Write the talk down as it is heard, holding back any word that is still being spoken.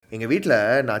எங்கள் வீட்டில்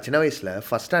நான் சின்ன வயசில்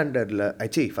ஃபஸ்ட்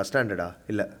ஸ்டாண்டர்டா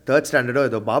இல்லை தேர்ட் ஸ்டாண்டர்டோ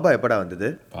ஏதோ பாபா எப்படா வந்தது?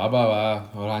 பாபாவா?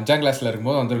 ஒரு 5ஆம் கிளாஸில்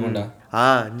இருக்கும்போது வந்துருக்கும்டா.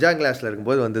 5ஆம் கிளாஸில்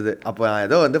இருக்கும்போது வந்தது. அப்போ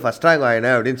ஏதோ ஃபஸ்ட் ரேங்க்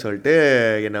வாங்கினேன் அப்படின்னு சொல்லிட்டு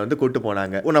என்னை கூப்பிட்டு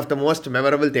போனாங்க. One of the most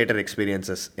memorable theatre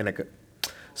experiences எனக்கு.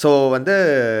 ஸோ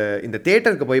இந்த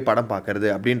தியேட்டருக்கு போய் படம் பார்க்குறது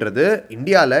அப்படின்றது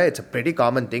இந்தியாவில் it's a very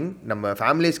common thing. நம்ம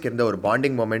ஃபேமிலிஸ்க்கு இருந்த ஒரு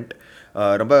பாண்டிங் மொமெண்ட்,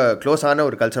 ரொம்ப க்ளோஸான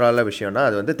ஒரு கல்ச்சரான விஷயம்னா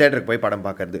அது தியேட்டருக்கு போய் படம்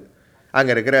பார்க்குறது,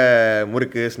 அங்கே இருக்கிற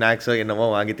முறுக்கு ஸ்நாக்ஸோ என்னமோ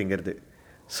வாங்கி திங்கிறது.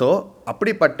 ஸோ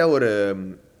அப்படிப்பட்ட ஒரு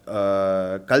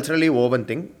கல்ச்சரலி ஓவன்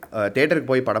திங்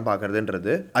தியேட்டருக்கு போய் படம்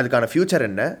பார்க்குறதுன்றது, அதுக்கான ஃப்யூச்சர்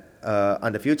என்ன,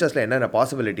 அந்த ஃப்யூச்சர்ஸில் என்னென்ன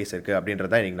பாசிபிலிட்டிஸ் இருக்குது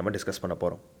அப்படின்றத இன்றைக்கி நம்ம டிஸ்கஸ் பண்ண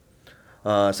போகிறோம்.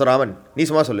 ஸோ ராமன், நீ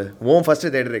சும்மா சொல்லு, உன்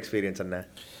ஃபஸ்ட்டு தியேட்டர் எக்ஸ்பீரியன்ஸ் என்ன?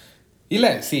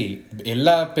 இல்லை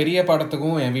எல்லா பெரிய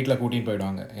படத்துக்கும் என் வீட்டில் கூட்டிகிட்டு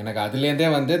போயிடுவாங்க. எனக்கு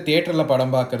அதுலேருந்தே தியேட்டரில்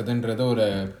படம் பார்க்குறதுன்றது ஒரு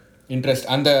இன்ட்ரெஸ்ட்.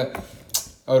 அந்த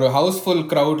ஒரு ஹவுஸ்ஃபுல்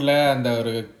க்ரௌடில் அந்த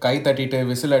ஒரு கை தட்டிட்டு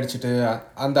விசில் அடிச்சுட்டு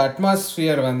அந்த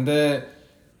அட்மாஸ்ஃபியர்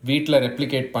வீட்டில்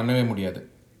ரெப்ளிகேட் பண்ணவே முடியாது.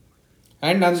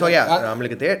 அண்ட்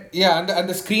நம்மளுக்கு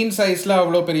அந்த ஸ்க்ரீன் சைஸில்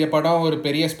அவ்வளோ பெரிய படம் ஒரு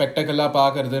பெரிய ஸ்பெக்டக்கலாக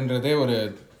பார்க்குறதுன்றதே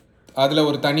அதில்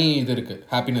ஒரு தனி இது இருக்குது,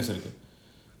 ஹாப்பினஸ் இருக்குது.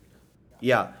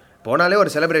 போனாலே ஒரு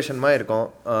செலிப்ரேஷன் மாதிரி இருக்கும்,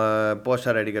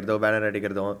 போஸ்டர் அடிக்கிறதோ பேனர்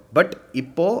அடிக்கிறதோ. பட்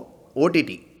இப்போது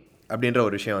ஓடிடி அப்படின்ற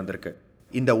ஒரு விஷயம் வந்திருக்கு.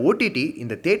 இந்த ஓடிடி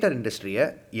இந்த தியேட்டர் இண்டஸ்ட்ரியை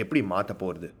எப்படி மாற்ற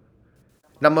போகிறது?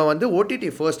 நம்ம ஓடிடி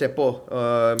ஃபர்ஸ்ட் எப்போ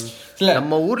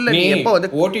நம்ம ஊரில் எப்போ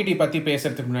ஓடிடி பற்றி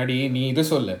பேசுறதுக்கு முன்னாடி நீ இது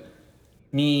சொல்லு,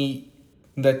 நீ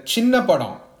இந்த சின்ன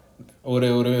படம் ஒரு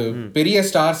ஒரு பெரிய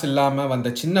ஸ்டார்ஸ் இல்லாமல்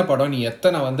வந்த சின்ன படம் நீ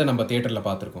எத்தனை நம்ம தியேட்டரில்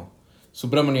பார்த்துருக்கோம்?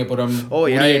 சுப்பிரமணியபுரம்,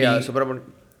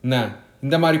 என்ன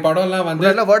இந்த மாதிரி படம்லாம்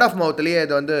வேர்ட் ஆஃப் மவுத்லேயே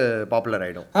இது பாப்புலர்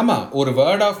ஆகிடும். ஆமாம், ஒரு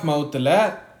வேர்ட் ஆஃப் மவுத்தில்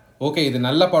ஓகே இது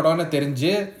நல்ல படம்னு தெரிஞ்சு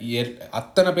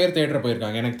அத்தனை பேர் தியேட்டர்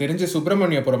போயிருக்காங்க. எனக்கு தெரிஞ்சு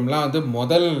சுப்பிரமணியபுரம்லாம்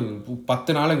முதல்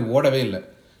 10 நாளைக்கு ஓடவே இல்லை,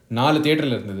 4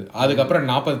 தியேட்டரில் இருந்தது. அதுக்கப்புறம்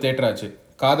 40 தியேட்டர் ஆச்சு.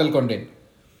 காதல் கொண்டேன்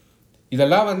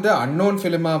இதெல்லாம் அன்னோன்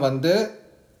ஃபிலிமாக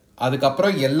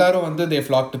அதுக்கப்புறம் எல்லாரும் தே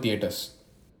ஃப்ளாக் டு தியேட்டர்ஸ்.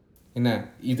 என்ன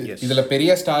இதில்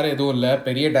பெரிய ஸ்டார் எதுவும் இல்லை,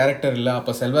 பெரிய டைரக்டர் இல்லை.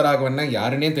 அப்போ செல்வராகவன்னா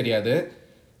யாருன்னே தெரியாது.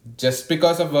 Just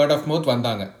because of word of mouth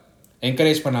வந்தாங்க,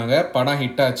 என்கரேஜ் பண்ணாங்க, படம்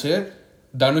ஹிட் ஆச்சு.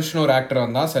 தனுஷ்னு ஒரு ஆக்டர்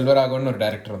வந்தான், செல்வராகவன் ஒரு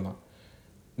டைரக்டர் வந்தான்.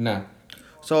 என்ன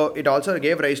so it also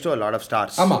gave rise to a lot of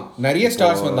stars. ஆமாம், நிறைய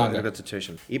ஸ்டார்ஸ் வந்தாங்க.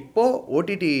 சிச்சுவேஷன் இப்போது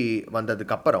ஓடிடி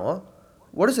வந்ததுக்கப்புறம்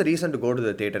what is the reason to go to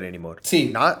the theatre anymore?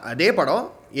 நான் அதே படம்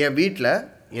என் வீட்டில்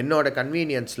என்னோட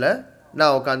கன்வீனியன்ஸில்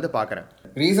நான் உட்காந்து பார்க்குறேன்.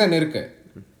 ரீசன் இருக்குது.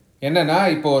 என்னன்னா,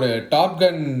 இப்போ ஒரு டாப்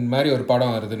கன் மாதிரி ஒரு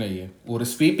படம் வருதுன்னு, ஒரு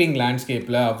ஸ்வீப்பிங்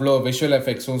லேண்ட்ஸ்கேப்பில் அவ்வளோ விஷுவல்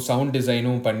எஃபெக்ட்ஸும் சவுண்ட்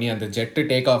டிசைனும் பண்ணி அந்த ஜெட்டு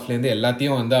டேக் ஆஃப்லேருந்து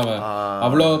எல்லாத்தையும் அவன்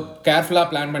அவ்வளோ கேர்ஃபுல்லாக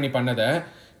பிளான் பண்ணி பண்ணதை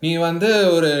நீ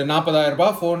ஒரு 40,000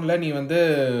 ரூபாய் ஃபோனில் நீ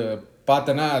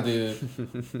பார்த்தனா அது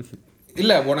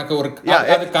இல்லை, உனக்கு ஒரு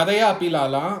அது கதையாக அப்பீல்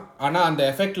ஆகலாம். ஆனால் அந்த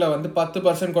எஃபெக்டில்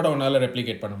 10% கூட உன்னால்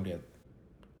ரெப்ளிகேட் பண்ண முடியாது.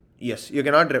 எஸ், யூ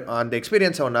கேனாட் அந்த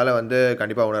எக்ஸ்பீரியன்ஸை உன்னால்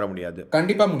கண்டிப்பாக உணர முடியாது.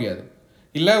 கண்டிப்பாக முடியாது.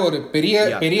 இல்லை, ஒரு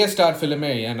பெரிய ஸ்டார் ஃபிலிமே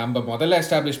நம்ம முதல்ல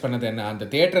எஸ்டாப்ளிஷ் பண்ணது என்ன, அந்த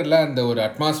தியேட்டரில் அந்த ஒரு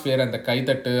அட்மாஸ்பியர், அந்த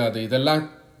கைத்தட்டு, அது இதெல்லாம்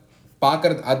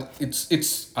பார்க்கறது, அது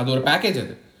அது ஒரு பேக்கேஜ்.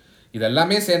 இது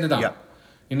எல்லாமே சேர்ந்து தான்.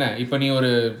 என்ன இப்போ நீ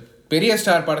ஒரு பெரிய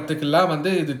ஸ்டார் படத்துக்கெல்லாம்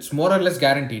இது it's more or less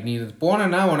guarantee. நீ இது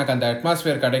போனேன்னா உனக்கு அந்த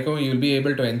அட்மாஸ்பியர் கிடைக்கும், you will be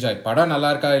able to enjoy. படம் நல்லா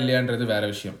இருக்கா இல்லையான்றது வேற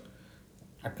விஷயம்,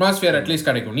 அட்மாஸ்பியர் அட்லீஸ்ட்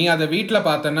கிடைக்கும். நீ அதை வீட்டில்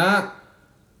பார்த்தனா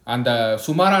அந்த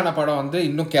சுமாரான படம்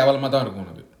இன்னும் கேவலமாக தான் இருக்கும்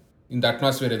உனக்கு, இந்த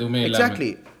அட்மாஸ்பியர் எதுவுமே இல்லை. எக்ஸாக்ட்லி.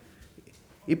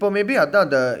 இப்போ மேபி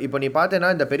அதான் இப்போ நீ பார்த்தேன்னா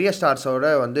இந்த பெரிய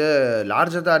ஸ்டார்ஸோட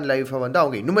லார்ஜர் தான் லைஃப்பை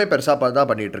அவங்க இன்னுமே பெருசாக தான்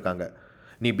பண்ணிகிட்டு இருக்காங்க.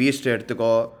 நீ பீஸ்ட்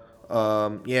எடுத்துக்கோ,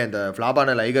 ஏன் இந்த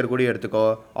ஃப்ளாபான லைகர் கூட எடுத்துக்கோ,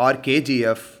 ஆர்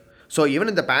கேஜிஎஃப். ஸோ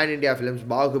ஈவன் இந்த பேன் இண்டியா ஃபிலிம்ஸ்,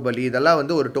 பாகுபலி, இதெல்லாம்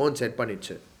ஒரு டோன் செட்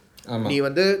பண்ணிடுச்சு. நீ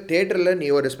தியேட்டரில் நீ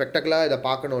ஒரு ஸ்பெக்டக்கலாக இதை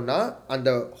பார்க்கணுன்னா அந்த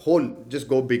ஹோல் ஜஸ்ட்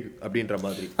கோ பிக் அப்படின்ற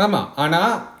மாதிரி. ஆமாம்,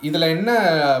 ஆனால் இதில் என்ன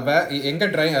எங்கே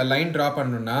லைன் ட்ரா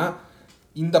பண்ணணுன்னா,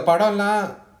 இந்த படம்லாம்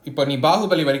இப்போ நீ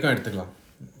பாகுபலி வரைக்கும் எடுத்துக்கலாம்.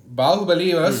 Baahubali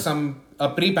was some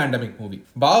pre pandemic movie.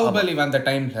 Baahubali வந்த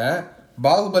டைமில்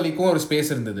பாகுபலிக்கும் ஒரு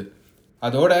ஸ்பேஸ் இருந்தது,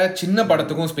 அதோட சின்ன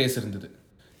படத்துக்கும் ஸ்பேஸ் இருந்தது.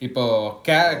 இப்போ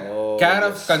கேர்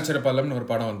ஆஃப் கஞ்சரபலம்னு ஒரு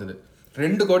படம் வந்தது,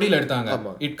 2 கோடியில் எடுத்தாங்க.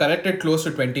 It collected close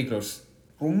to 20 crores.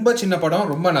 ரொம்ப சின்ன படம்,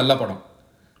 ரொம்ப நல்ல படம்.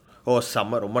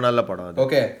 ரொம்ப நல்ல படம்.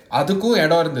 ஓகே, அதுக்கும்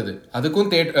இடம் இருந்தது,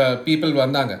 அதுக்கும் பீப்புள்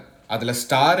வந்தாங்க. அதில்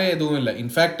ஸ்டாரே எதுவும் இல்லை.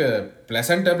 இன்ஃபேக்ட்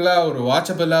ப்ளசன்டபிளாக, ஒரு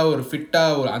வாட்சபிளாக, ஒரு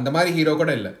ஃபிட்டாக, ஒரு அந்த மாதிரி ஹீரோ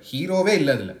கூட இல்லை, ஹீரோவே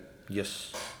இல்லை அதில். எஸ்,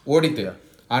 ஓடித்து.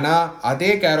 ஆனால்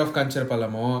அதே கேர் ஆஃப்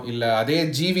கஞ்சரபலமோ இல்லை அதே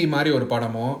ஜிவி மாதிரி ஒரு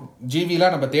படமோ,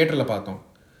 ஜிவிலாம் நம்ம தியேட்டரில் பார்த்தோம்.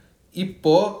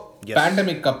 இப்போது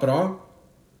பேண்டமிக் அப்புறம்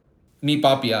நீ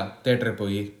பாப்பியா தியேட்டருக்கு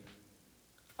போய்?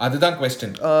 அதுதான்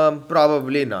கொஸ்டின்.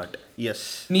 Probably not. எஸ்.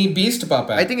 நீ பீஸ்ட்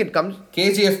பாப்ப, I think it comes.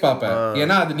 KGF பாப்ப,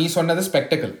 ஏன்னா அது நீ சொன்னது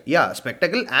spectacle. Yeah,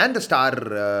 spectacle and star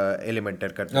element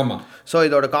இருக்கிறது. ஆமா. ஸோ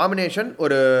இதோட காம்பினேஷன்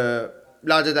ஒரு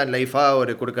லார்ஜர் தேன் லைஃபாக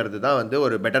ஒரு கொடுக்கறது தான் வந்து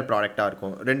ஒரு பெட்டர் ப்ராடக்டாக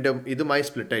இருக்கும். ரெண்டு இது மாதிரி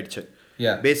ஸ்ப்ளிட் ஆயிடுச்சு.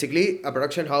 Basically a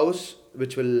production house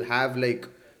which will have like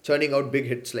churning out big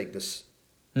hits like this.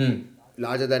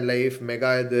 Larger than life,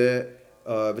 mega இது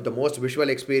with the most visual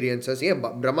experiences. ஏன்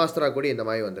பிரம்மாஸ்திரா கூட இந்த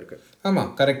மாதிரி வந்திருக்கு.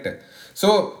 ஆமாம், correct. So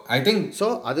I think so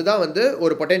அதுதான் வந்து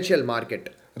ஒரு பொட்டென்ஷியல் மார்க்கெட்.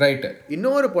 ரைட்டு.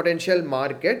 இன்னொரு potential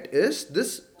market is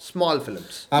this small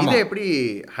films. இதை எப்படி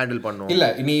ஹேண்டில் பண்ணும்? இல்லை,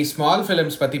 நீ ஸ்மால்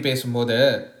ஃபிலிம்ஸ் பற்றி பேசும்போது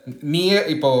நீயே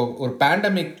இப்போ ஒரு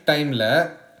பேண்டமிக் டைமில்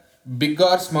பிக்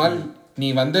ஆர் ஸ்மால் நீ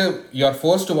வந்து you are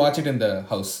force to watch it in the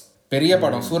house. பெரிய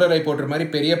படம் சூரரை போட்டுற மாதிரி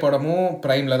பெரிய படமும்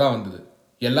பிரைம்ல தான் வந்தது.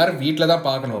 எல்லாரும் வீட்டில் தான்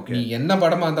பார்க்கணும். நீ என்ன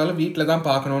படமாக இருந்தாலும் வீட்டில் தான்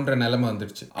பார்க்கணுன்ற நிலைமை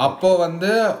வந்துருச்சு. அப்போ வந்து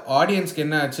ஆடியன்ஸ்க்கு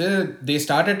என்ன ஆச்சு, they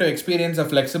started to experience a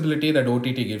flexibility that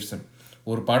OTT gives them.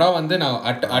 ஒரு படம் வந்து நான்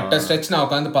அட் ஸ்ட்ரெச் நான்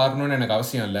உட்காந்து பார்க்கணுன்னு எனக்கு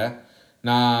அவசியம் இல்லை.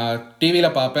 நான்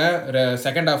டிவியில் பார்ப்பேன்,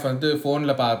 செகண்ட் ஹாஃப் வந்து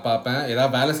ஃபோனில் பார்ப்பேன்,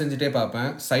 ஏதாவது வேலை செஞ்சுட்டே பார்ப்பேன்,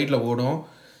 சைடில் ஓடும்.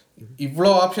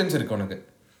 இவ்வளோ ஆப்ஷன்ஸ் இருக்கு உனக்கு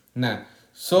என்ன.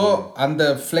 ஸோ அந்த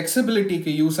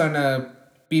ஃப்ளெக்சிபிலிட்டிக்கு யூஸ் ஆன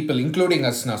பீப்புள் இன்க்ளூடிங்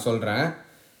அஸ் நான் சொல்கிறேன்.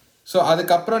 ஸோ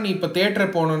அதுக்கப்புறம் நீ இப்போ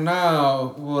தியேட்டர் போகணுன்னா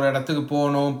ஒரு இடத்துக்கு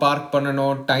போகணும், பார்க்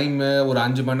பண்ணணும், டைமு ஒரு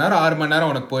 5 மணி நேரம் 6 மணி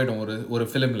நேரம் உனக்கு போய்டும் ஒரு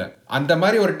ஃபிலிமில். அந்த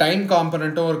மாதிரி ஒரு டைம்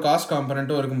காம்பனண்ட்டும் ஒரு காஸ்ட்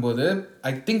காம்பனண்ட்டும் இருக்கும்போது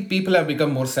I think people have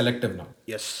become more selective now.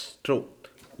 S, true.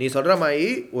 நீ சொல்கிற மாதிரி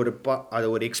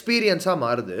அது ஒரு எக்ஸ்பீரியன்ஸாக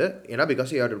மாறுது. ஏன்னா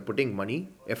because you are putting money,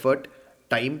 effort,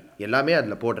 time எல்லாமே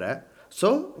அதில் போடுற.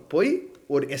 ஸோ போய்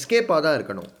ஒரு எஸ்கேப்பாக தான்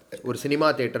இருக்கணும் ஒரு சினிமா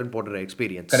தியேட்டர்னு போடுற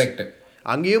எக்ஸ்பீரியன்ஸ். கரெக்ட்.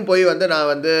 அங்கேயும் போய் வந்து நான்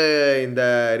வந்து இந்த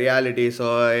ரியாலிட்டிஸோ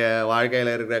வாழ்க்கையில்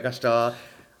இருக்கிற கஷ்டம்,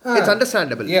 it's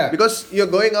understandable because you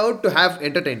are going out to have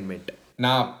entertainment.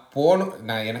 நான் போகணும்,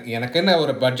 நான் எனக்கு என்ன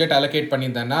ஒரு பட்ஜெட் அலோகேட்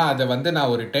பண்ணியிருந்தேன்னா அதை வந்து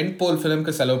நான் ஒரு 10 போல்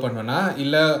ஃபிலிம்க்கு செலவு பண்ணுவேன்னா,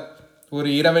 இல்லை ஒரு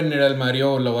இரவன் நிழல் மாதிரியோ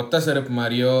இல்லை ஒத்த செருப்பு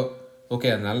மாதிரியோ, ஓகே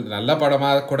அது நல்ல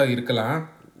படமாக கூட இருக்கலாம்,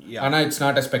 ஆனால் இட்ஸ்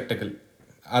நாட் அ ஸ்பெக்டக்கிள்.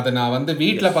 அதை நான் வந்து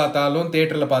வீட்டில் பார்த்தாலும்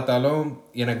தியேட்டரில் பார்த்தாலும்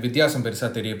எனக்கு வித்தியாசம் பெருசாக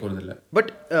தெரிய போகிறதில்ல. பட்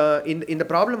இந்த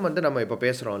ப்ராப்ளம் வந்து நம்ம இப்போ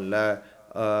பேசுகிறோம்ல,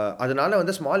 அதனால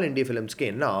வந்து ஸ்மால் இண்டி ஃபிலிம்ஸ்க்கு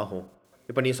என்ன ஆகும்?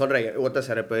 இப்போ நீ சொல்கிற ஒத்த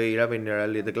சிறப்பு, இளவின்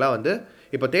நிழல், இதுக்கெல்லாம் வந்து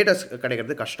இப்போ தியேட்டர்ஸ்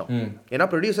கிடைக்கிறது கஷ்டம். ஏன்னா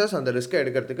ப்ரொடியூசர்ஸ் அந்த ரிஸ்க்கை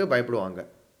எடுக்கிறதுக்கு பயப்படுவாங்க.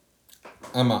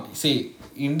 ஆமாம், சி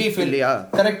இண்டி இல்லையா?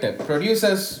 கரெக்டு,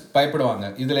 ப்ரொடியூசர்ஸ் பயப்படுவாங்க.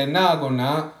 இதில் என்ன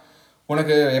ஆகும்னா,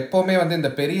 உனக்கு எப்போவுமே வந்து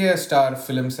இந்த பெரிய ஸ்டார்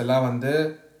ஃபிலிம்ஸ் எல்லாம் வந்து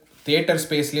தியேட்டர்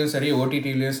ஸ்பேஸ்லேயும் சரி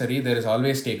ஓடிடிலையும் சரி தேர் இஸ்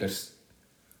ஆல்வேஸ் டேக்கர்ஸ்.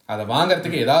 அதை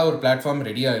வாங்கிறதுக்கு ஏதாவது ஒரு பிளாட்ஃபார்ம்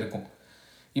ரெடியாக இருக்கும்.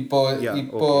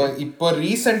 இப்போ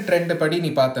ரீசன்ட் ட்ரெண்ட் படி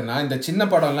நீ பார்த்தனா இந்த சின்ன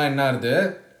படம்லாம் என்ன ஆகுது,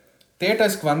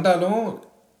 தியேட்டர்ஸ்க்கு வந்தாலும்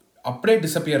அப்படியே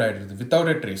டிஸப்பியர் ஆகிடுது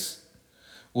வித்தவுட் அ ட்ரேஸ்.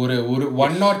 ஒரு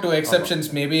 1 or 2 எக்ஸப்ஷன்ஸ்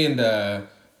மேபி இந்த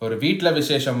ஒரு வீட்டில்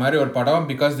விசேஷம் மாதிரி ஒரு படம்,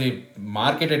 because the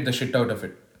marketed the shit out of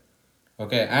it.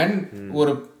 Okay, and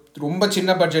ஒரு ரொம்ப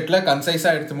சின்ன பட்ஜெட்டில்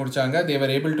கன்சைஸாக எடுத்து முடிச்சாங்க. they were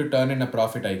able to turn in a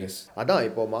profit, I guess. அதான்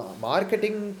இப்போ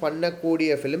மார்க்கெட்டிங் பண்ணக்கூடிய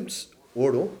ஃபிலிம்ஸ்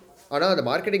ஓடும். ஆனால் அந்த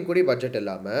மார்க்கெட்டிங் கூடிய பட்ஜெட்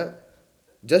இல்லாமல்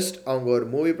ஜஸ்ட் அவங்க ஒரு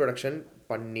மூவி ப்ரொடக்ஷன்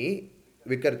பண்ணி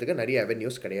விற்கிறதுக்கு நிறைய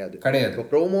அவென்யூஸ் கிடையாது. இப்போ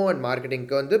ப்ரோமோ அண்ட்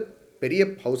மார்க்கெட்டிங்க்கு வந்து பெரிய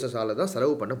ஹவுசஸால தான்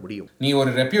செலவு பண்ண முடியும். நீ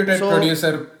ஒரு ரெப்யூட்டட்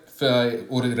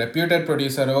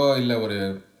ப்ரொடியூசரோ இல்லை ஒரு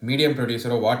medium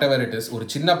ப்ரொடியூசரோ what ever it is, ஒரு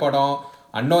சின்ன படம்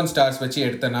அன்னோன் ஸ்டார்ஸ் வச்சு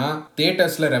எடுத்தனா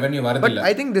தியேட்டர்ஸ்ல ரெவென்யூ வரதில்லை.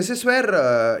 I think this is where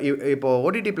இப்போ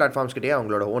ஓடிடி பிளாட்ஃபார்ம்ஸ் கிட்டே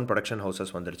அவங்களோட ஓன் ப்ரொடக்ஷன்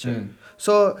ஹவுசஸ் வந்துருச்சு.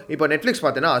 ஸோ இப்போ நெட்ஃப்ளிக்ஸ்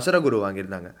பார்த்தீங்கன்னா அசுரகுரு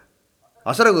வாங்கியிருந்தாங்க.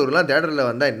 அசுரகுருலாம் தேட்டரில்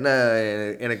வந்தால் என்ன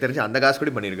எனக்கு தெரிஞ்சு அந்த காசு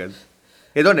கூட பண்ணியிருக்காது.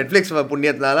 ஏதோ நெட்ஃப்ளிக்ஸ்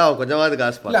புண்ணியத்தினால அவன் கொஞ்சமாவது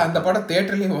காசு இல்லை, அந்த படம்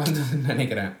தேட்டர்லேயும் வந்ததுன்னு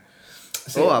நினைக்கிறேன்.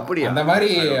 ஓ அப்படி அந்த மாதிரி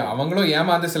அவங்களும்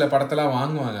ஏமாந்து சில படத்தெல்லாம்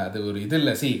வாங்குவாங்க. அது ஒரு இது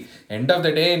இல்லை. சி எண்ட் ஆஃப்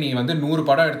த டே நீ வந்து 100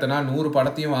 படம் எடுத்தனா 100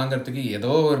 படத்தையும் வாங்குறதுக்கு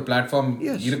ஏதோ ஒரு பிளாட்ஃபார்ம்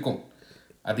இருக்கும்.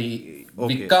 அது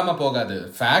விற்காம போகாது.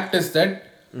 ஃபேக்ட் இஸ் தட்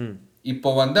இப்போ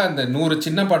வந்து அந்த 100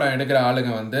 சின்ன படம் எடுக்கிற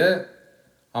ஆளுங்க வந்து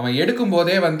அவன் எடுக்கும்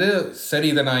போதே வந்து சரி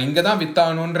இதை நான் இங்கே தான்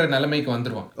வித்தானுன்ற நிலைமைக்கு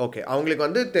வந்துடுவான். ஓகே, அவங்களுக்கு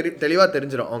வந்து தெளிவாக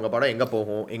தெரிஞ்சிடும் அவங்க படம் எங்கே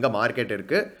போகும், எங்கே மார்க்கெட்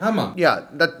இருக்கு. ஆமாம்,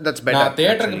 தட்ஸ் பெட்டர். நான்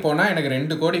தியேட்டருக்கு போனால் எனக்கு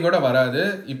 2 கோடி கூட வராது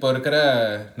இப்போ இருக்கிற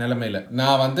நிலைமையில.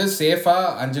 நான் வந்து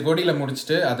சேஃபாக 5 கோடியில்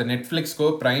முடிச்சுட்டு அதை நெட்ஃப்ளிக்ஸ்க்கோ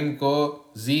பிரைம்க்கோ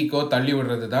ஜீக்கோ தள்ளி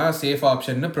விடுறது தான் சேஃப்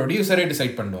ஆப்ஷன்னு ப்ரொடியூசரே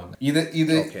டிசைட் பண்ணுவாங்க.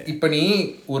 இது இப்போ நீ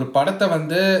ஒரு படத்தை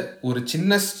வந்து ஒரு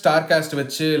சின்ன ஸ்டார் காஸ்ட்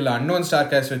வச்சு இல்லை அன்னோன் ஸ்டார்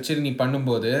காஸ்ட் வச்சு நீ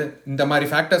பண்ணும்போது இந்த மாதிரி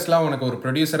ஃபேக்டர்ஸ்லாம் உனக்கு ஒரு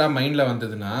ப்ரொடியூசராக மைண்டில்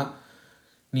வந்ததுன்னா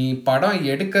நீ படம்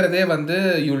எடுக்கிறதே வந்து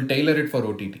you will Taylor it for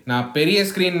OTT. நான் பெரிய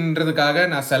ஸ்க்ரீன்றதுக்காக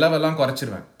நான் செலவெல்லாம்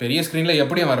குறைச்சிருவேன். பெரிய ஸ்க்ரீனில்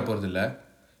எப்படியும் வரப்போகிறது இல்லை,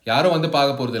 யாரும் வந்து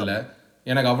பார்க்க போகிறது இல்லை,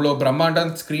 எனக்கு அவ்வளோ பிரம்மாண்டம்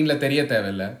ஸ்க்ரீனில் தெரிய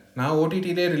தேவையில்லை, நான்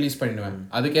ஓடிடிலே ரிலீஸ் பண்ணிடுவேன்,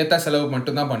 அதுக்கேற்ற செலவு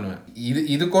மட்டும்தான் பண்ணுவேன்.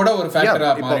 இது கூட ஒரு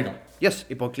ஃபேக்டராக மாறிடும். எஸ்,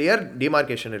 இப்போ கிளியர்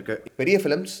டிமார்கேஷன் இருக்குது. பெரிய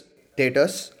ஃபிலிம்ஸ்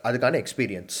தேட்டர்ஸ் அதுக்கான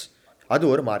எக்ஸ்பீரியன்ஸ், அது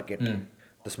ஒரு மார்க்கெட்.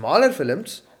 த ஸ்மாலர்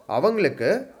ஃபிலிம்ஸ் அவங்களுக்கு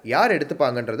யார்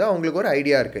எடுத்துப்பாங்கன்றது அவங்களுக்கு ஒரு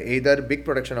ஐடியா இருக்குது. எய்தர் பிக்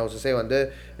ப்ரொடக்ஷன் ஹவுஸஸே வந்து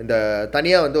இந்த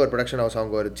தனியாக வந்து ஒரு ப்ரொடக்ஷன் ஹவுஸ்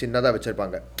அவங்க ஒரு சின்னதாக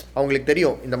வச்சுருப்பாங்க. அவங்களுக்கு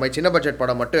தெரியும் இந்த மாதிரி சின்ன பட்ஜெட்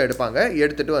படம் மட்டும் எடுப்பாங்க,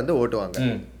 எடுத்துகிட்டு வந்து ஓட்டுவாங்க.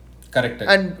 Correct.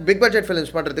 And big budget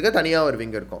films பண்ணுறதுக்கு தனியாக ஒரு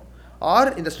விங் இருக்கும்.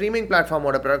 ஆர் இந்த ஸ்ட்ரீமிங்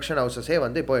பிளாட்ஃபார்மோட ப்ரொடக்ஷன் ஹவுஸஸே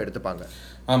வந்து இப்போ எடுத்துப்பாங்க.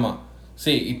 ஆமாம்.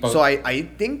 சரி, இப்போ ஸோ ஐ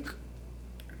திங்க்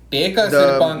டேக்கர்ஸ்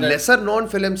இருப்பாங்க. லெசர் நோன்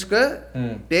ஃபிலிம்ஸ்க்கு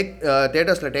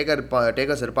தேட்டர்ஸில்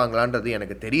டேக்கர்ஸ் இருப்பாங்களான்றது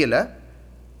எனக்கு தெரியல.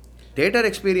 தேட்டர்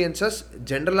எக்ஸ்பீரியன்சஸ்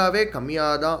ஜென்ரலாகவே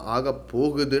கம்மியாக தான் ஆக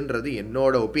போகுதுன்றது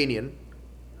என்னோட ஒப்பீனியன்.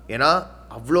 ஏன்னா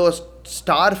அவ்வளோ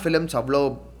ஸ்டார் ஃபிலிம்ஸ், அவ்வளோ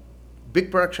பிக்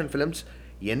ப்ரொடக்ஷன் ஃபிலிம்ஸ்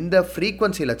எந்த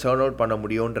ஃப்ரீக்வன்சியில் சர்ன் அவுட் பண்ண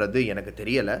முடியுன்றது எனக்கு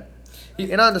தெரியலை.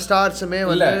 ஏன்னா அந்த ஸ்டார்ஸுமே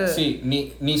வந்து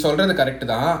நீ சொல்கிறது கரெக்டு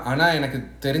தான். ஆனால் எனக்கு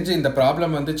தெரிஞ்சு இந்த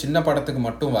ப்ராப்ளம் வந்து சின்ன படத்துக்கு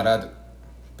மட்டும் வராது,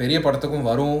 பெரிய படத்துக்கும்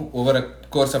வரும் over a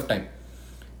course of time.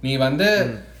 நீ வந்து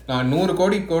நான் 100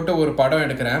 கோடி போட்டு ஒரு படம்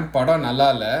எடுக்கிறேன், படம் நல்லா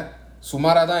இல்லை,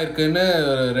 சுமாராக தான் இருக்குன்னு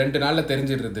 2 நாளில்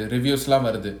தெரிஞ்சிடுறது, ரிவ்யூஸ்லாம்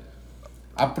வருது.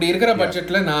 அப்படி இருக்கிற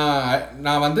பட்ஜெட்டில்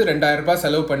நான் வந்து 2000 ரூபாய்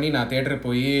செலவு பண்ணி நான் தேட்டருக்கு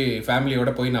போய்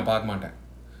ஃபேமிலியோட போய் நான் பார்க்க மாட்டேன்.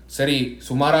 சரி,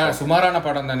 சுமாரான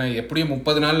படம் தானே, எப்படியும்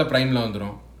 30 நாளில் ப்ரைமில்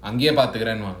வந்துடும், அங்கேயே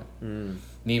பார்த்துக்கிறேன்னுவாங்க.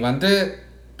 நீ வந்து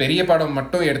பெரிய படம்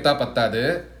மட்டும் எடுத்தால் பத்தாது,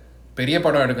 பெரிய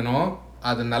படம் எடுக்கணும்,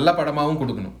 அது நல்ல படமாகவும்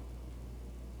கொடுக்கணும்.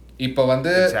 இப்போ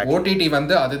வந்து ஓடிடி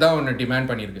வந்து அதுதான் ஒன்று டிமாண்ட்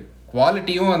பண்ணியிருக்கு.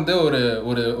 குவாலிட்டியும் வந்து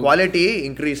ஒரு குவாலிட்டி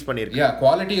இன்க்ரீஸ் பண்ணியிருக்கு.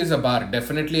 Quality is a bar,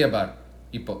 definitely a bar.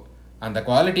 இப்போ அந்த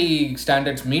குவாலிட்டி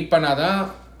ஸ்டாண்டர்ட்ஸ் மீட் பண்ணாதான்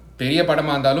பெரிய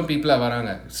படமாக இருந்தாலும் பீப்புளாக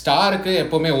வராங்க. ஸ்டாருக்கு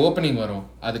எப்போவுமே ஓப்பனிங் வரும்,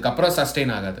 அதுக்கப்புறம்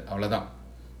சஸ்டெயின் ஆகாது, அவ்வளோதான்.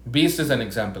 Beast is an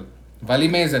example,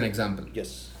 Valimai is an example.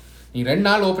 Yes, நீ 2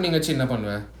 நாள் ஓப்பனிங் வச்சு என்ன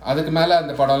பண்ணுவேன், அதுக்கு மேலே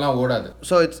அந்த படம்லாம் ஓடாது.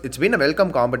 So it's been a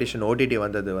welcome competition OTT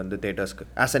வந்தது வந்து தேட்டர்ஸ்க்கு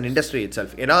as an industry it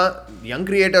self. ஏன்னா யங்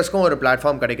கிரியேட்டர்ஸ்க்கும் ஒரு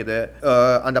பிளாட்ஃபார்ம் கிடைக்குது.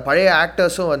 அந்த பழைய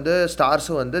ஆக்டர்ஸும் வந்து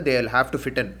ஸ்டார்ஸும் வந்து they will have to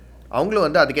fit in. அவங்களும்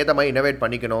வந்து அதுக்கேற்ற மாதிரி இனோவேட்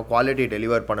பண்ணிக்கணும், குவாலிட்டி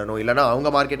டெலிவர் பண்ணணும், இல்லைனா அவங்க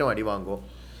மார்க்கெட்டும் அடி வாங்கும்.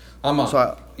 ஆமாம். ஸோ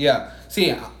சரி,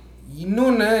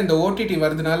 இன்னொன்று இந்த ஓடிடி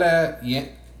வரதுனால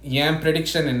என்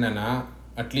ப்ரெடிக்ஷன் என்னன்னா,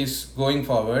 அட்லீஸ்ட் கோயிங்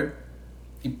ஃபார்வர்ட்,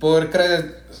 இப்போ இருக்கிற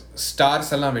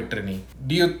ஸ்டார்ஸ் எல்லாம் விட்டுரு, நீ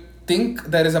do you think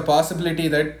there is a possibility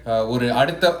that ஒரு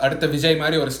அடுத்த விஜய்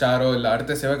மாதிரி ஒரு ஸ்டாரோ இல்லை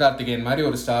அடுத்த சிவகார்த்திகேயன் மாதிரி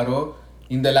ஒரு ஸ்டாரோ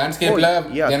இந்த லேண்ட்ஸ்கேப்ல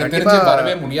எனக்கு தெரிஞ்சு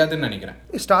வரவே முடியாதுன்னு நினைக்கிறேன்.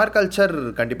 ஸ்டார் கல்ச்சர்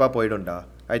கண்டிப்பாக போயிடும்டா.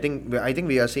 I think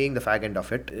we are seeing the fag end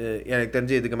of it. எனக்கு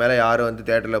தெரிஞ்சு இதுக்கு மேலே யாரும் வந்து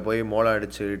தேட்டரில் போய் மோளம்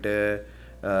அடிச்சுக்கிட்டு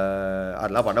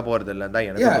அதெல்லாம் பண்ண போகிறது இல்லைன்னு தான்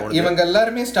எனக்கு தோணுது. இவங்க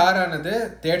எல்லாருமே ஸ்டார் ஆனது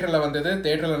தேட்டரில் வந்தது,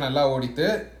 தேட்டரில் நல்லா ஓடித்து,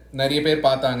 நிறைய பேர்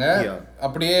பார்த்தாங்க,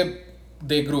 அப்படியே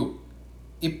தே க்ரூ.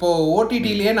 இப்போ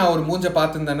ஓடிடிலேயே நான் ஒரு மூஞ்சை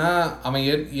பார்த்துருந்தேன்னா அவன்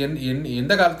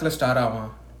எந்த காலத்தில் ஸ்டார் ஆவான்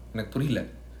எனக்கு புரியல.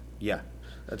 Yeah,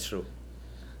 that's true.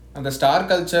 அந்த star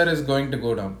culture is going to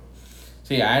go down.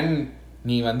 சரி, அண்ட்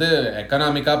நீ வந்து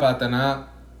எக்கனாமிக்காக பார்த்தனா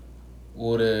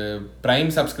ஒரு ப்ரைம்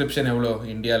சப்ஸ்கிரிப்ஷன் எவ்வளோ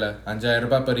இந்தியாவில்? 5000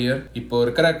 ரூபாய் பெர் இயர். இப்போ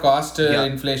இருக்கிற காஸ்ட்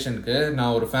இன்ஃப்ளேஷனுக்கு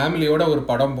நான் ஒரு ஃபேமிலியோட ஒரு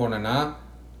படம் போனேன்னா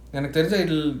எனக்கு தெரிஞ்ச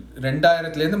இதில்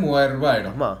 2000-3000 ரூபாய்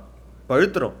ஆகிடும். ஆமாம்,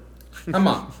 பழுத்துரும்.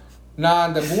 ஆமாம், நான்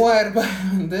அந்த 3000 ரூபாய்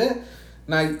வந்து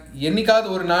நான் என்னைக்காவது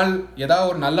ஒரு நாள் ஏதாவது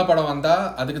ஒரு நல்ல படம் வந்தால்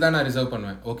அதுக்கு தான் நான் ரிசர்வ்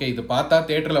பண்ணுவேன். ஓகே, இது பார்த்தா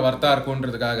தேட்டரில் வர்த்தா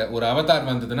இருக்குன்றதுக்காக. ஒரு அவதார்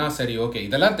வந்ததுன்னா சரி, ஓகே,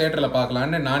 இதெல்லாம் தேட்டரில்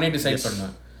பார்க்கலான்னு நானே டிசைட்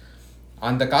பண்ணுவேன்.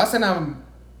 அந்த காசை நான்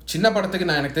சின்ன படத்துக்கு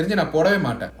எனக்கு தெரிஞ்சு நான் போடவே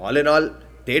மாட்டேன். ஆல் இன் ஆல்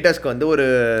தேட்டர்ஸ்க்கு வந்து ஒரு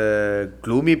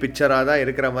க்ளூமி பிக்சராக தான்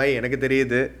இருக்கிற மாதிரி எனக்கு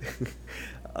தெரியுது.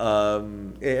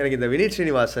 எனக்கு இந்த வினீத்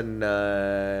ஸ்ரீனிவாசன்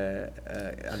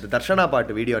அந்த தர்ஷனா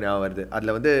பாட்டு வீடியோ ஞாபகம் வருது.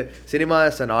 அதில் வந்து cinema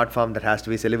is an art form that has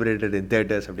to be celebrated in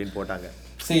theatres அப்படின்னு போட்டாங்க.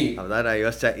 அதான் நான்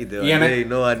யோசிச்சேன், இது வந்து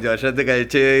இன்னும் 5 வருஷத்துக்கு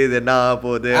கழிச்சு இது என்ன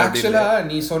போகுது. ஆக்சுவலாக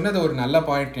நீ சொன்னது ஒரு நல்ல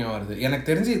பாயிண்ட் ஞாபகம் வருது. எனக்கு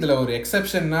தெரிஞ்சு இதில் ஒரு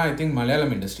எக்ஸெப்ஷன்னா ஐ திங்க்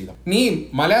மலையாளம் இண்டஸ்ட்ரி தான். நீ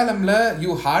மலையாளம்ல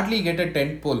you hardly get a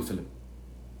tent pole film.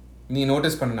 நீ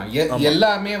நோட்டீஸ் பண்ணா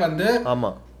எல்லாமே வந்து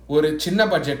ஒரு சின்ன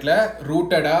பட்ஜெட்ல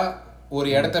ரூட்டடா ஒரு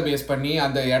இடத்த பேஸ் பண்ணி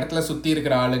அந்த இடத்துல சுற்றி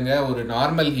இருக்கிற ஆளுங்க, ஒரு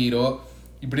நார்மல் ஹீரோ,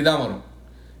 இப்படி தான் வரும்.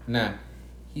 என்ன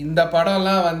இந்த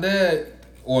படம்லாம் வந்து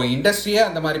இண்டஸ்ட்ரியே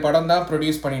அந்த மாதிரி படம் தான்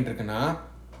ப்ரொடியூஸ் பண்ணிட்டு இருக்குன்னா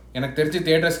எனக்கு தெரிஞ்சு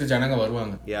தியேட்டர்ஸ்க்கு ஜனங்க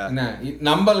வருவாங்க. என்ன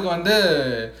நம்மளுக்கு வந்து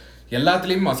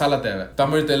எல்லாத்துலேயும் மசாலா தேவை,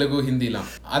 தமிழ், தெலுங்கு, ஹிந்திலாம்.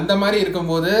 அந்த மாதிரி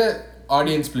இருக்கும்போது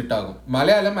ஆடியன்ஸ் ஸ்ப்ளிட் ஆகும்.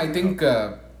 Malayalam I think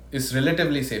is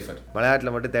relatively safer.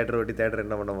 மலையாளத்தில் மட்டும் தேட்டர் ஓட்டி தேட்டர்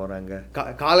என்ன பண்ண போகிறாங்க?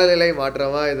 காலநிலை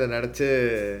மாற்றமாக இதை நினச்சி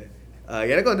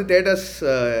எனக்கு வந்து தேட்டர்ஸ்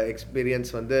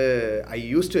எக்ஸ்பீரியன்ஸ் வந்து ஐ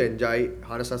யூஸ் டு என்ஜாய்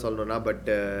ஹானஸ்டாக சொல்லணுன்னா. பட்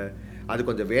அது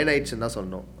கொஞ்சம் வேணாயிடுச்சுன்னு தான்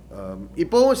சொல்லணும்.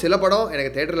 இப்போவும் சில படம்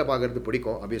எனக்கு தேட்டரில் பார்க்குறது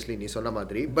பிடிக்கும், ஆப்வியஸ்லி நீ சொன்ன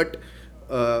மாதிரி. பட்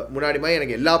முன்னாடி மாதிரி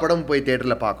எனக்கு எல்லா படமும் போய்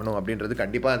தேட்டரில் பார்க்கணும் அப்படின்றது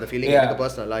கண்டிப்பாக அந்த ஃபீலிங் எனக்கு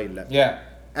பர்சனலாக இல்லை.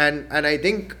 And I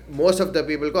think most of the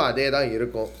பீப்புளுக்கும் அதே தான்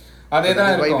இருக்கும். அதே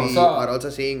தான் இருக்கும். we So are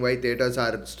also seeing why theaters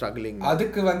are struggling.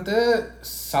 அதுக்கு வந்து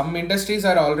some industries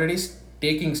are already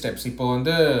taking steps. இப்போ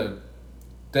வந்து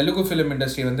தெலுங்கு ஃபிலிம்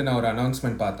இண்டஸ்ட்ரி வந்து நான் ஒரு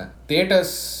அனௌன்ஸ்மெண்ட் பார்த்தேன்.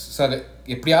 தியேட்டர்ஸ் அதை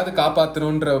எப்படியாவது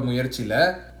காப்பாற்றணுன்ற முயற்சியில்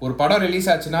ஒரு படம் ரிலீஸ்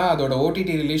ஆச்சுன்னா அதோட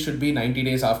OTT release should be 90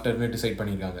 days ஆஃப்டர்னு டிசைட்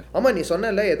பண்ணியிருக்காங்க. ஆமாம், நீ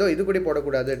சொன்னல ஏதோ இது கூட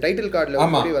போடக்கூடாது, டைட்டில்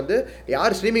கார்டில் வந்து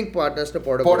யார் ஸ்ட்ரீமிங் பார்ட்னர்ஸ்னு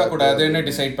போடக்கூடாதுன்னு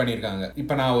டிசைட் பண்ணியிருக்காங்க.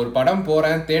 இப்போ நான் ஒரு படம்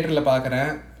போகிறேன், தியேட்டரில்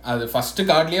பார்க்குறேன், அது ஃபஸ்ட்டு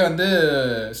கார்ட்லேயே வந்து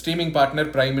ஸ்ட்ரீமிங்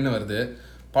பார்ட்னர் ப்ரைம்னு வருது.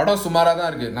 படம் சுமாராக தான்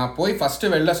இருக்குது. நான் போய்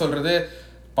ஃபஸ்ட்டு வெளில சொல்கிறது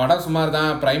படம் சுமார் தான்,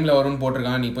 ப்ரைமில் வரும்னு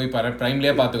போட்டிருக்கான், நீ போய்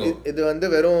ப்ரைம்லேயே பார்த்துக்கோ. இது வந்து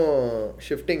வெறும்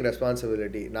ஷிஃப்டிங்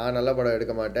ரெஸ்பான்சிபிலிட்டி. நான் நல்ல படம்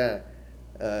எடுக்க மாட்டேன்,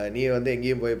 நீ வந்து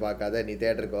எங்கேயும் போய் பார்க்காத, நீ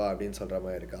தேட்டருக்கோ அப்படின்னு சொல்கிற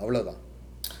மாதிரி இருக்குது. அவ்வளோதான்.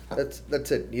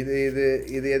 That's it.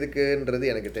 இது எதுக்குன்றது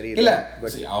எனக்கு தெரியல.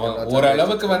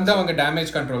 ஓரளவுக்கு வந்து அவங்க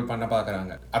டேமேஜ் கண்ட்ரோல் பண்ண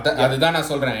பாக்குறாங்க. அதுதான் நான்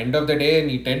சொல்றேன். எண்ட் ஆஃப் த டே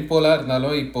நீ 10 போலா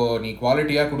இருந்தாலும் இப்போ நீ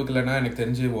குவாலிட்டியா கொடுக்கலன்னா எனக்கு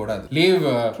தெரிஞ்சு ஓடாது. லீவ்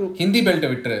ஹிந்தி பெல்ட்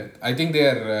விட்டுரு. ஐ திங்க்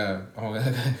தேர்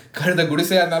கழுத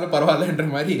குடிசையா இருந்தாலும் பரவாயில்லன்ற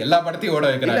மாதிரி எல்லா படத்தையும் ஓட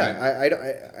வைக்கிறாங்க.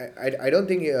 ஐ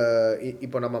டோன்ட் திங்க்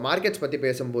இப்போ நம்ம மார்க்கெட்ஸ் பத்தி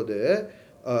பேசும்போது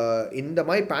இந்த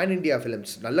மாதிரி பேன் இண்டியா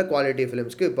ஃபிலிம்ஸ், நல்ல குவாலிட்டி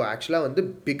ஃபிலிம்ஸ்க்கு இப்போ ஆக்சுவலாக வந்து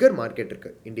பிகர் மார்க்கெட்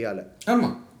இருக்குது இந்தியாவில்.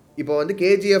 ஆமாம், இப்போ வந்து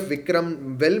KGF, Vikram,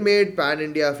 well made pan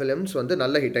India films வந்து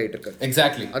நல்ல ஹிட் ஆகிட்டு இருக்கு.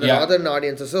 எக்ஸாக்ட்லி. அந்த நார்தர்ன்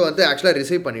ஆடியன்ஸஸும் வந்து ஆக்சுவலாக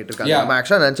ரிசீவ் பண்ணிட்டு இருக்காங்க. நம்ம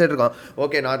ஆக்சுவலாக நினச்சிட்டு இருக்கோம்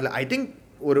ஓகே நார்த்தில் ஐ திங்க்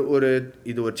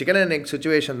இது ஒரு சிக்கன் அண்ட் எக்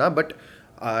சுச்சுவேஷன் தான். பட்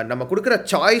நம்ம கொடுக்குற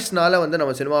சாய்ஸ்னால வந்து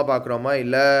நம்ம சினிமா பார்க்குறோமா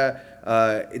இல்லை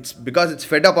it's because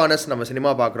it's fed up on us நம்ம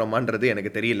சினிமா பார்க்குறோமான்றது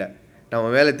எனக்கு தெரியல. நம்ம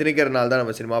மேலே திணிக்கிறனால தான்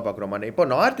நம்ம சினிமா பார்க்குறோமா. இப்போ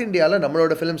நார்த் இந்தியாவில்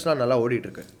நம்மளோட ஃபிலிம்ஸ்லாம் நல்லா ஓடிட்டு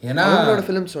இருக்கு. ஏன்னா நம்மளோட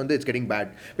ஃபிலிம்ஸ் வந்து it's getting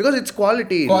bad because it's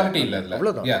quality இல்லை.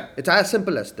 அவ்வளோதான். It's as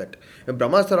simple as that.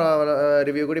 Brahmastra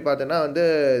review கூட பார்த்தேன்னா வந்து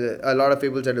lot of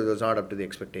people said it was not up to the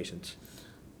expectations.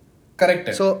 Correct.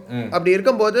 So அப்படி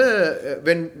இருக்கும்போது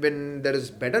when there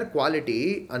is better quality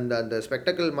அந்த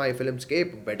spectacle my ஃபிலிம்ஸ்க்கே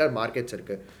better markets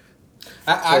இருக்குது.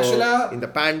 ஆக்சுவலா இந்த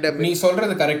பேண்டமிக் நீ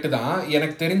சொல்றது கரெக்ட் தான்.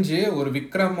 எனக்கு தெரிஞ்சு ஒரு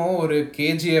விக்ரமோ ஒரு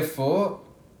கேஜிஎஃப்போ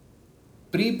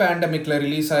ப்ரீ பேண்டமிக்ல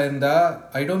ரிலீஸ் ஆயிருந்தா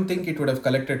I don't think it would have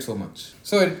collected so much.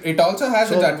 So it also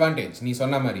has its advantage. நீ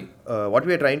சொன்ன மாதிரி what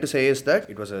we are trying to say is that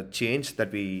it was a change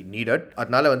that we needed.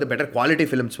 அதனால வந்து better quality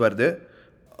films வருது.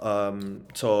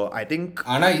 So I think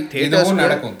ஆனா இதுவும்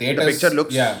நடக்கும். the picture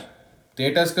looks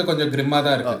தியேட்டர்ஸ்க்கு கொஞ்சம் கிரிம்மா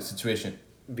தான் இருக்கு situation.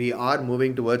 we are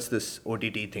moving towards this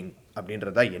OTT thing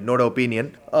அப்படின்றதா என்னோட opinion.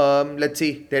 Let's see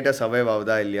theatre survive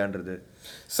ஆகுதா இல்லையான்றது.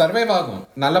 சர்வைவ் ஆகும்.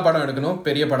 நல்ல படம் எடுக்கணும்,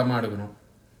 பெரிய படமாக எடுக்கணும்,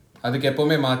 அதுக்கு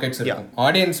எப்போவுமே மார்க்கெட்ஸ் இருக்கும்.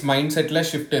 ஆடியன்ஸ் மைண்ட் செட்டில்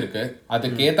ஷிஃப்ட் இருக்குது.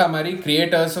 அதுக்கேற்ற மாதிரி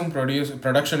கிரியேட்டர்ஸும்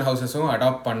ப்ரொடக்ஷன் ஹவுசஸும்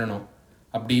அடாப்ட் பண்ணணும்.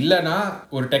 அப்படி இல்லைன்னா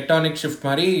ஒரு டெக்டானிக் ஷிஃப்ட்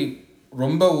மாதிரி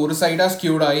ரொம்ப ஒரு சைடாக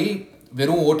ஸ்கியூட் ஆகி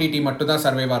வெறும் ஓடிடி மட்டும் தான்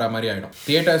சர்வைவ் ஆகிற மாதிரி ஆகிடும்.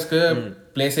 தியேட்டர்ஸ்க்கு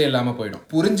பிளேஸே இல்லாமல் போயிடும்.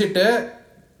 புரிஞ்சுட்டு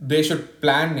தே ஷுட்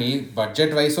பிளான்,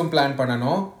 பட்ஜெட் வைஸும் பிளான்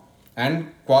பண்ணணும் அண்ட்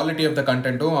குவாலிட்டி ஆஃப் த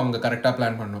கண்டென்ட்டும் அவங்க கரெக்டாக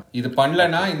பிளான் பண்ணணும். இது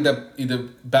பண்ணலன்னா இது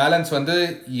பேலன்ஸ் வந்து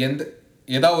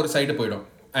ஏதாவது ஒரு சைடு போயிடும்.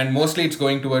 And mostly it's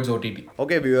going towards OTT.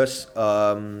 Okay viewers,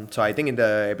 so I think இந்த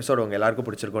எபிசோட் உங்கள் எல்லாருக்கும்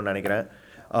பிடிச்சிருக்கும்னு நினைக்கிறேன்.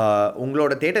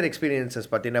 உங்களோட தியேட்டர்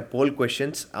எக்ஸ்பீரியன்ஸஸ் பற்றின போல்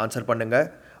கொஷின்ஸ் ஆன்சர் பண்ணுங்கள்.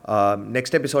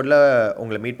 நெக்ஸ்ட் எபிசோடில்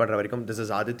உங்களை மீட் பண்ணுற வரைக்கும் this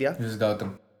is Aditya, this is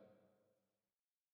Gautham.